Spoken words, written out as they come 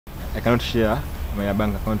I cannot share my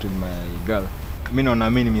bank account with my girl. Mimi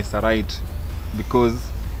naamini Mr. Right because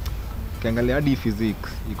kiangalia hadi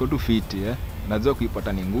physics iko tu fit Najua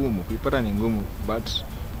kuipata ni ngumu but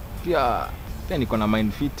pia niko na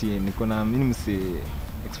mind fit, niko na mimi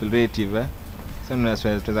explorative So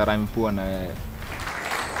tunaweza rhyme poa na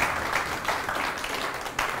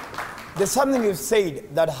There's something you've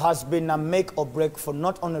said that has been a make or break for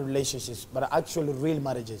not only relationships but actually real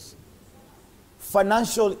marriages.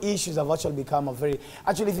 Financial issues have actually become a very...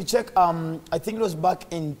 Actually, if you check, I think it was back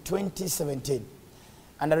in 2017,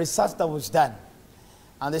 and the research that was done,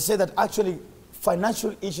 and they said that actually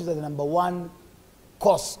financial issues are the #1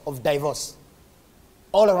 cause of divorce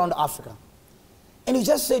all around Africa. And you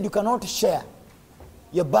just said you cannot share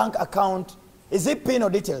your bank account. Is it PIN or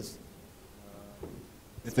details?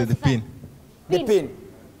 This is the PIN. The PIN.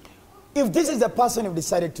 If this is the person you've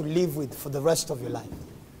decided to live with for the rest of your life,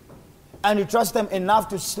 and you trust them enough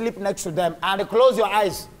to sleep next to them and close your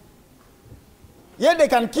eyes, yet they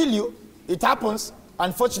can kill you, it happens,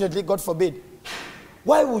 unfortunately, God forbid.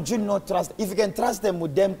 Why would you not trust, if you can trust them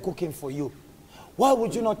with them cooking for you, why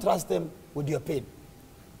would you not trust them with your pain?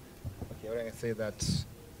 Okay, what I can say that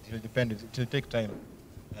it will depend, it will take time.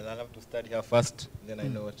 And I'll have to study her first, then I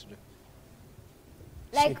know what to do.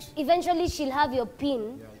 Like, eventually she'll have your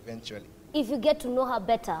PIN. Yeah, eventually. If you get to know her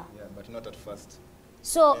better. Yeah, but not at first.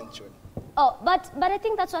 So, eventually. Oh, but I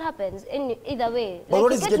think that's what happens in either way. But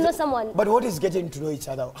like, you get to know someone. But what is getting to know each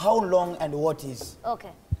other? How long and what is?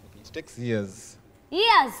 Okay. It takes years.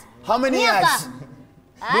 Years? How many years?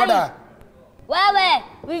 Brother. Where?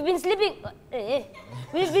 We've been sleeping.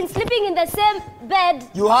 We've been sleeping in the same bed.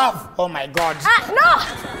 You have? Oh my God. No!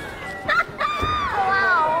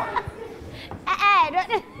 Wow.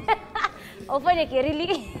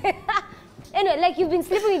 Really? Anyway, like you've been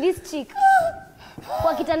sleeping with this chick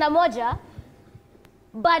kwa kitanda moja,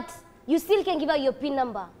 but you still can give her your PIN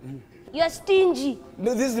number. You're stingy.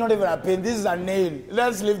 No, this is not even a PIN. This is a nail.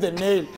 Let's leave the nail.